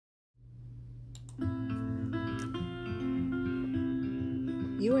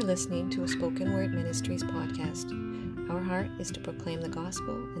You are listening to a Spoken Word Ministries podcast. Our heart is to proclaim the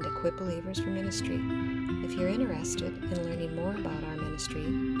gospel and equip believers for ministry. If you're interested in learning more about our ministry,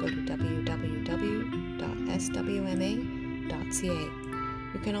 go to www.swma.ca.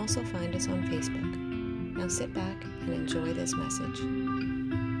 You can also find us on Facebook. Now sit back and enjoy this message.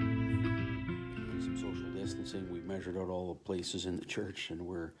 Some social distancing. We measured out all the places in the church, and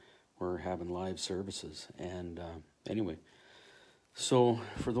we're having live services. And anyway, so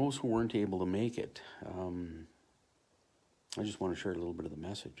for those who weren't able to make it, I just want to share a little bit of the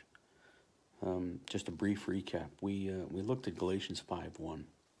message. Just a brief recap. We looked at Galatians 5:1,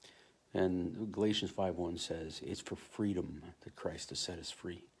 and Galatians 5:1 says, "It's for freedom that Christ has set us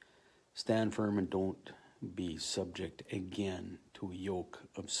free. Stand firm and don't be subject again to a yoke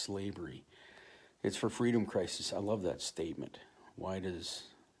of slavery." It's for freedom Christ. I love that statement. Why does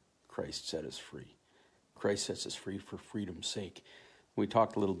Christ set us free? Christ sets us free for freedom's sake. We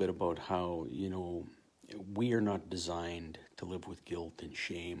talked a little bit about how, we are not designed to live with guilt and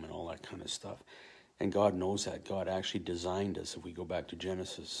shame and all that kind of stuff. And God knows that. God actually designed us. If we go back to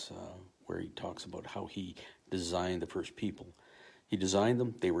Genesis, where he talks about how he designed the first people. He designed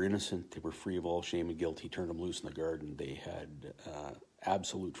them. They were innocent. They were free of all shame and guilt. He turned them loose in the garden. They had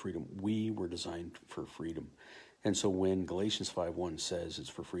absolute freedom. We were designed for freedom. And so when Galatians 5:1 says it's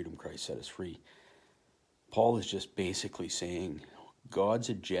for freedom Christ set us free, Paul is just basically saying God's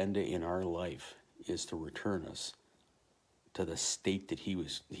agenda in our life is to return us to the state that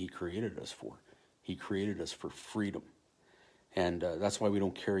he created us for. He created us for freedom. And that's why we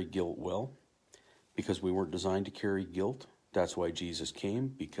don't carry guilt well, because we weren't designed to carry guilt. That's why Jesus came,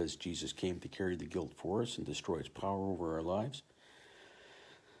 because Jesus came to carry the guilt for us and destroy its power over our lives.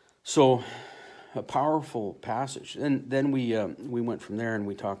 So, a powerful passage. And then we went from there and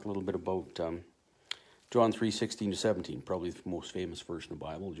we talked a little bit about John 3:16 to 17, probably the most famous verse in the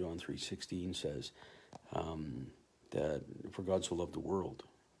Bible. John 3:16 says that for God so loved the world.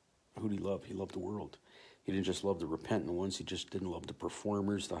 Who did he love? He loved the world. He didn't just love the repentant ones. He just didn't love the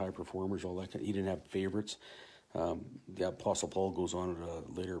performers, the high performers, all that. He didn't have favorites. The Apostle Paul goes on at a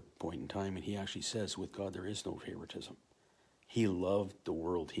later point in time, and he actually says, with God there is no favoritism. He loved the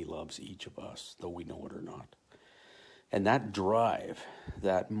world. He loves each of us, though we know it or not. And that drive,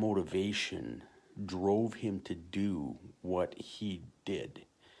 that motivation, drove him to do what he did.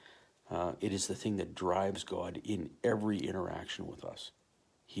 It is the thing that drives God in every interaction with us.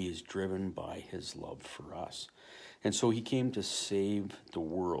 He is driven by his love for us. And so he came to save the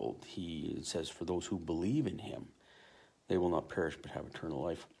world. He says, for those who believe in him, they will not perish but have eternal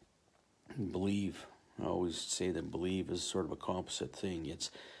life. Believe. I always say that believe is sort of a composite thing. It's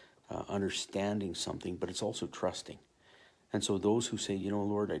understanding something, but it's also trusting. And so those who say,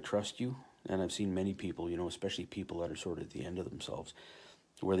 Lord, I trust you, and I've seen many people, especially people that are sort of at the end of themselves,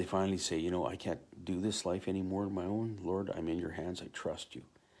 where they finally say, I can't do this life anymore on my own. Lord, I'm in your hands. I trust you.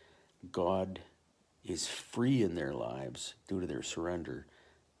 God is free in their lives due to their surrender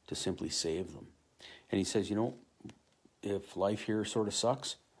to simply save them. And he says, if life here sort of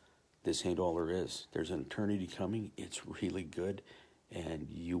sucks, this ain't all there is. There's an eternity coming. It's really good, and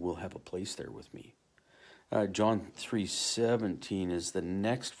you will have a place there with me. John 3:17 is the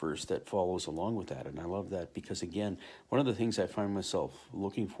next verse that follows along with that, and I love that because, again, one of the things I find myself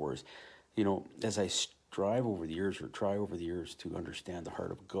looking for is, as I strive over the years or try over the years to understand the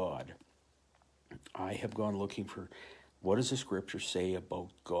heart of God, I have gone looking for what does the scripture say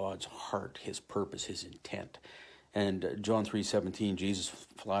about God's heart, his purpose, his intent. And John 3:17, Jesus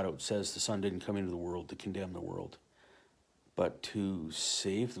flat out says the Son didn't come into the world to condemn the world, but to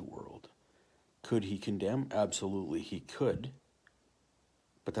save the world. Could he condemn? Absolutely, he could.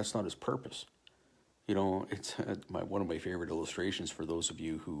 But that's not his purpose. It's one of my favorite illustrations for those of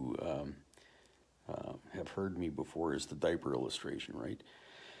you who have heard me before is the diaper illustration, right?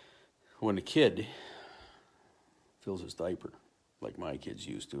 When a kid fills his diaper, like my kids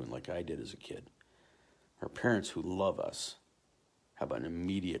used to and like I did as a kid, our parents who love us have an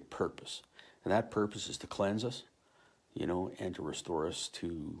immediate purpose. And that purpose is to cleanse us, and to restore us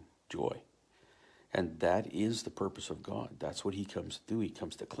to joy. And that is the purpose of God. That's what he comes to do. He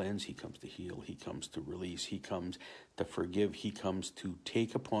comes to cleanse. He comes to heal. He comes to release. He comes to forgive. He comes to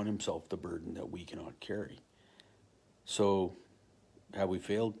take upon himself the burden that we cannot carry. So, have we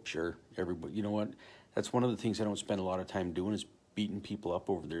failed? Sure. Everybody. You know what? That's one of the things I don't spend a lot of time doing is beating people up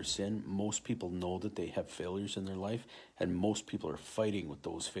over their sin. Most people know that they have failures in their life, and most people are fighting with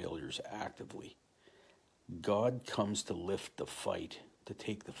those failures actively. God comes to lift the fight, to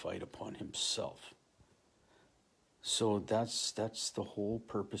take the fight upon himself. So that's the whole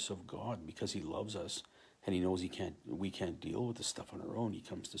purpose of God, because he loves us And he knows we can't deal with this stuff on our own. He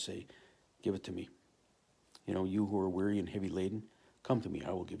comes to say, give it to me. You who are weary and heavy laden, come to me,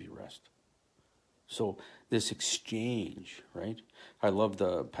 I will give you rest. So this exchange, right? I love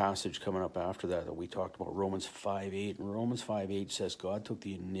the passage coming up after that we talked about, Romans 5:8. And Romans 5:8 says God took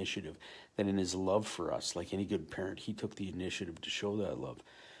the initiative, that in his love for us, like any good parent, he took the initiative to show that love.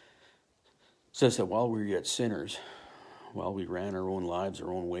 It says that while we were yet sinners, while we ran our own lives,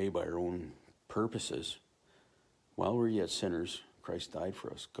 our own way, by our own purposes, while we were yet sinners, Christ died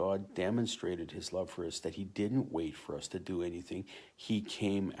for us. God demonstrated his love for us, that he didn't wait for us to do anything. He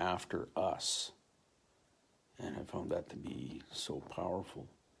came after us. And I found that to be so powerful.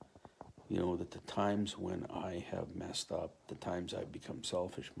 That the times when I have messed up, the times I've become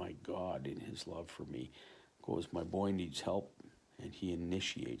selfish, my God, in his love for me, goes, my boy needs help, and he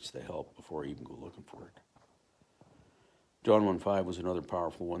initiates the help before I even go looking for it. John 1:5 was another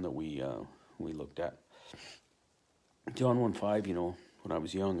powerful one that we looked at. John 1:5, when I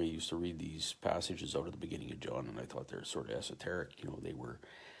was young, I used to read these passages out of the beginning of John, and I thought they were sort of esoteric. They were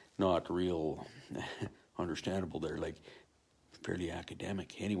not real understandable. They're like fairly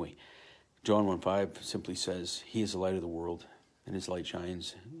academic. Anyway, John 1:5 simply says, he is the light of the world, and his light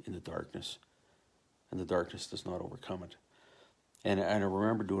shines in the darkness, and the darkness does not overcome it. And I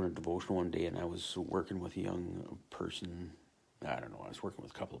remember doing a devotional one day, and I was working with a young person. I don't know, I was working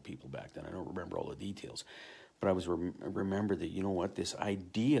with a couple of people back then. I don't remember all the details. But I remember that, this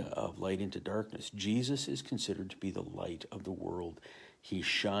idea of light into darkness, Jesus is considered to be the light of the world. He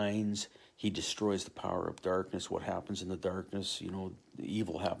shines, he destroys the power of darkness. What happens in the darkness,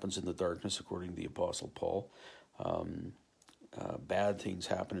 evil happens in the darkness, according to the Apostle Paul. Bad things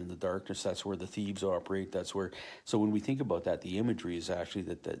happen in the darkness. That's where the thieves operate. So when we think about that, the imagery is actually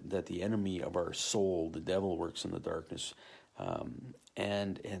that the enemy of our soul, the devil, works in the darkness,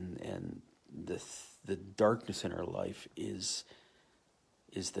 and the darkness in our life is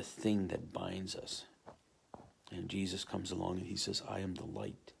the thing that binds us. And Jesus comes along and he says, I am the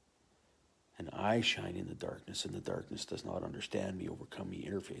light, and I shine in the darkness, and the darkness does not understand me, overcome me,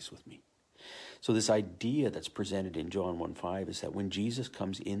 interface with me. So this idea that's presented in John 1:5 is that when Jesus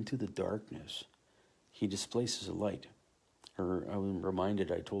comes into the darkness, he displaces a light. I'm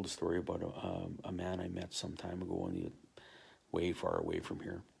reminded, I told a story about a man I met some time ago way far away from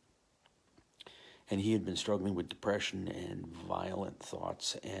here. And he had been struggling with depression and violent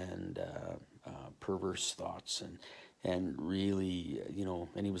thoughts and perverse thoughts and really,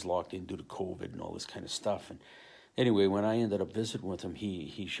 and he was locked in due to COVID and all this kind of stuff. And anyway, when I ended up visiting with him,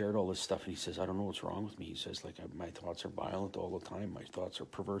 he shared all this stuff, and he says, I don't know what's wrong with me. He says, my thoughts are violent all the time. My thoughts are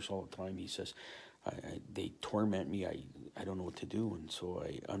perverse all the time. He says, they torment me. I don't know what to do. And so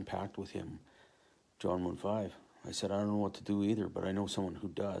I unpacked with him John 1:5. I said, I don't know what to do either, but I know someone who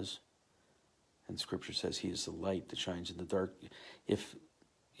does. And Scripture says he is the light that shines in the dark. If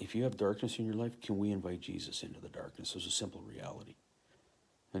you have darkness in your life, can we invite Jesus into the darkness? It's a simple reality.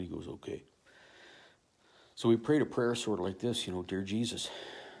 And he goes, okay. So we prayed a prayer sort of like this, Dear Jesus,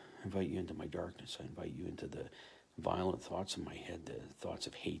 I invite you into my darkness. I invite you into the violent thoughts in my head, the thoughts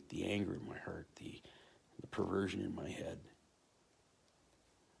of hate, the anger in my heart, the perversion in my head.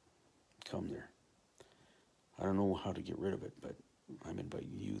 Come there. I don't know how to get rid of it, but I'm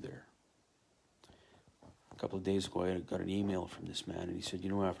inviting you there. A couple of days ago, I got an email from this man, and he said,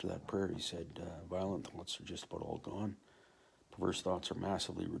 after that prayer, he said, violent thoughts are just about all gone. Perverse thoughts are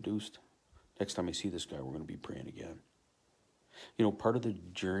massively reduced. Next time I see this guy, we're going to be praying again. Part of the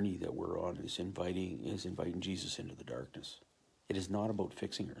journey that we're on is inviting Jesus into the darkness. It is not about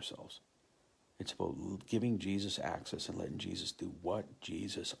fixing ourselves. It's about giving Jesus access and letting Jesus do what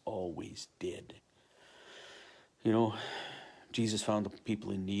Jesus always did. Jesus found the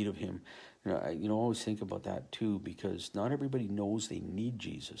people in need of him. I always think about that too, because not everybody knows they need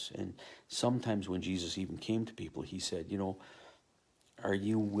Jesus. And sometimes when Jesus even came to people, he said, are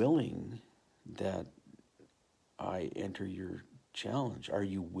you willing that I enter your challenge? Are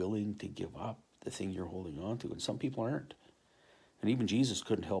you willing to give up the thing you're holding on to? And some people aren't. And even Jesus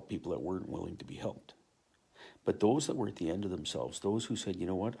couldn't help people that weren't willing to be helped. But those that were at the end of themselves, those who said,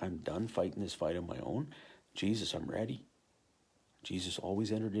 I'm done fighting this fight on my own. Jesus, I'm ready. Jesus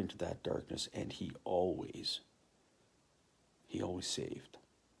always entered into that darkness, and he always saved.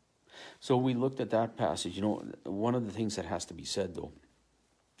 So we looked at that passage. One of the things that has to be said, though,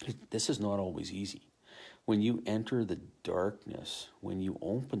 this is not always easy. When you enter the darkness, when you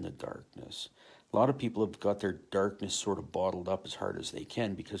open the darkness, a lot of people have got their darkness sort of bottled up as hard as they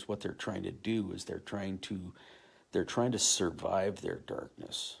can, because what they're trying to do is they're trying to survive their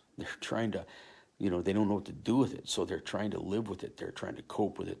darkness. They're trying to, they don't know what to do with it, so they're trying to live with it. They're trying to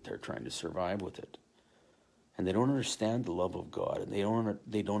cope with it. They're trying to survive with it. And they don't understand the love of God, and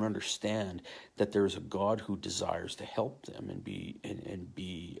they don't understand that there is a God who desires to help them and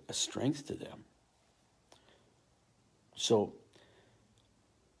be a strength to them. So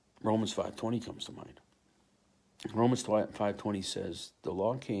Romans 5:20 comes to mind. Romans 5:20 says, "The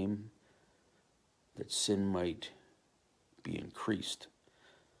law came that sin might be increased,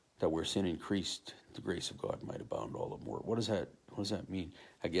 that where sin increased, the grace of God might abound all the more." What does that mean?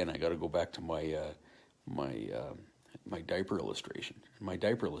 Again, I got to go back to my diaper illustration. My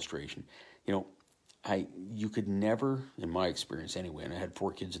diaper illustration, you could never, in my experience anyway, and I had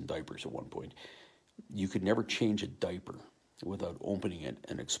 4 kids in diapers at one point, you could never change a diaper without opening it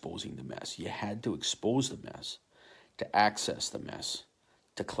and exposing the mess. You had to expose the mess, to access the mess,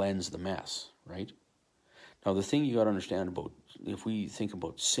 to cleanse the mess, right? Now, the thing you got to understand about, if we think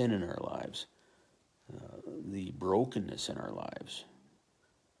about sin in our lives, the brokenness in our lives,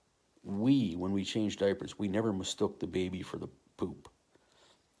 when we changed diapers, we never mistook the baby for the poop.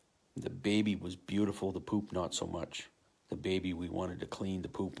 The baby was beautiful, the poop not so much. The baby we wanted to clean, the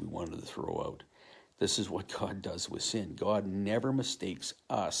poop we wanted to throw out. This is what God does with sin. God never mistakes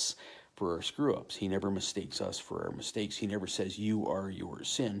us for our screw-ups. He never mistakes us for our mistakes. He never says, "You are your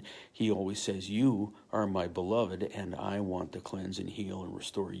sin." He always says, "You are my beloved, and I want to cleanse and heal and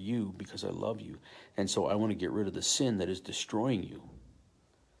restore you because I love you. And so I want to get rid of the sin that is destroying you."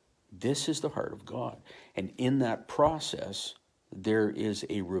 This is the heart of God. And in that process, there is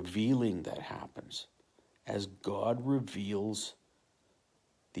a revealing that happens as God reveals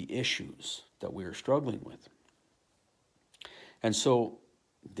the issues that we are struggling with. And so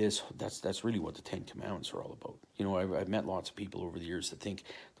that's really what the 10 Commandments are all about. I've met lots of people over the years that think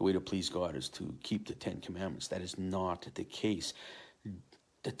the way to please God is to keep the 10 Commandments. That is not the case.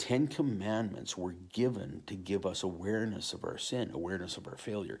 The 10 Commandments were given to give us awareness of our sin, awareness of our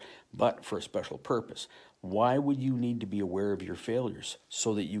failure, but for a special purpose. Why would you need to be aware of your failures?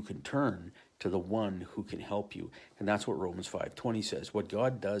 So that you can turn to the one who can help you. And that's what Romans 5:20 says. What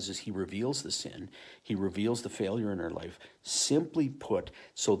God does is he reveals the sin, he reveals the failure in our life, simply put,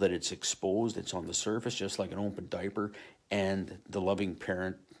 so that it's exposed, it's on the surface, just like an open diaper, and the loving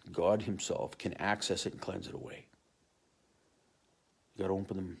parent, God himself, can access it and cleanse it away. You got to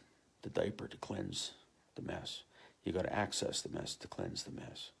open the diaper to cleanse the mess. You got to access the mess to cleanse the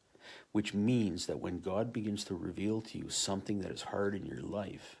mess. Which means that when God begins to reveal to you something that is hard in your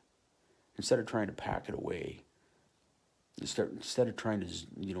life, instead of trying to pack it away, instead of trying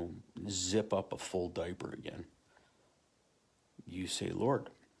to zip up a full diaper again, you say, "Lord,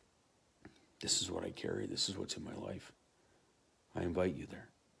 this is what I carry. This is what's in my life. I invite you there.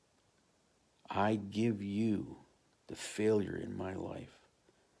 I give you the failure in my life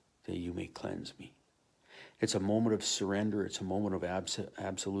that you may cleanse me." It's a moment of surrender. It's a moment of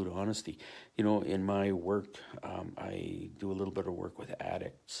absolute honesty. In my work, I do a little bit of work with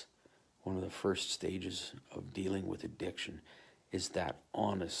addicts. One of the first stages of dealing with addiction is that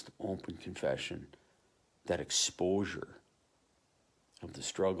honest, open confession, that exposure of the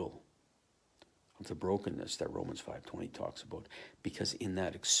struggle, of the brokenness that Romans 5:20 talks about. Because in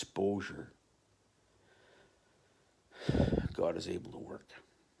that exposure, God is able to work.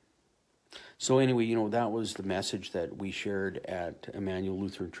 So anyway, that was the message that we shared at Emmanuel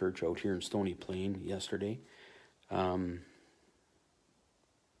Lutheran Church out here in Stony Plain yesterday. It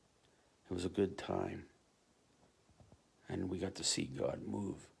was a good time. And we got to see God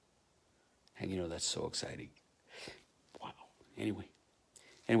move. And that's so exciting. Wow. Anyway,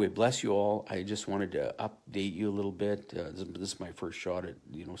 bless you all. I just wanted to update you a little bit. This is my first shot at,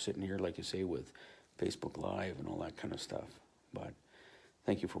 sitting here, like I say, with Facebook Live and all that kind of stuff. But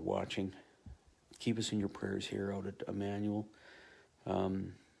thank you for watching. Keep us in your prayers here out at Emmanuel.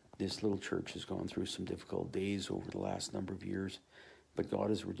 This little church has gone through some difficult days over the last number of years, but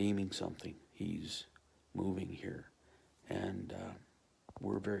God is redeeming something. He's moving here, and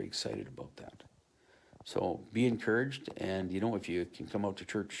we're very excited about that. So be encouraged, and if you can come out to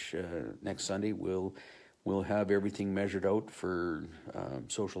church next Sunday, we'll have everything measured out for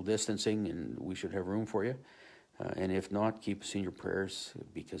social distancing, and we should have room for you. And if not, keep us in your prayers,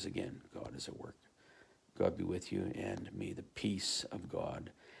 because again, God is at work. God be with you, and may the peace of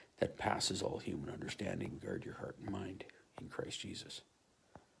God that passes all human understanding guard your heart and mind in Christ Jesus.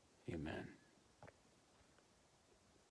 Amen.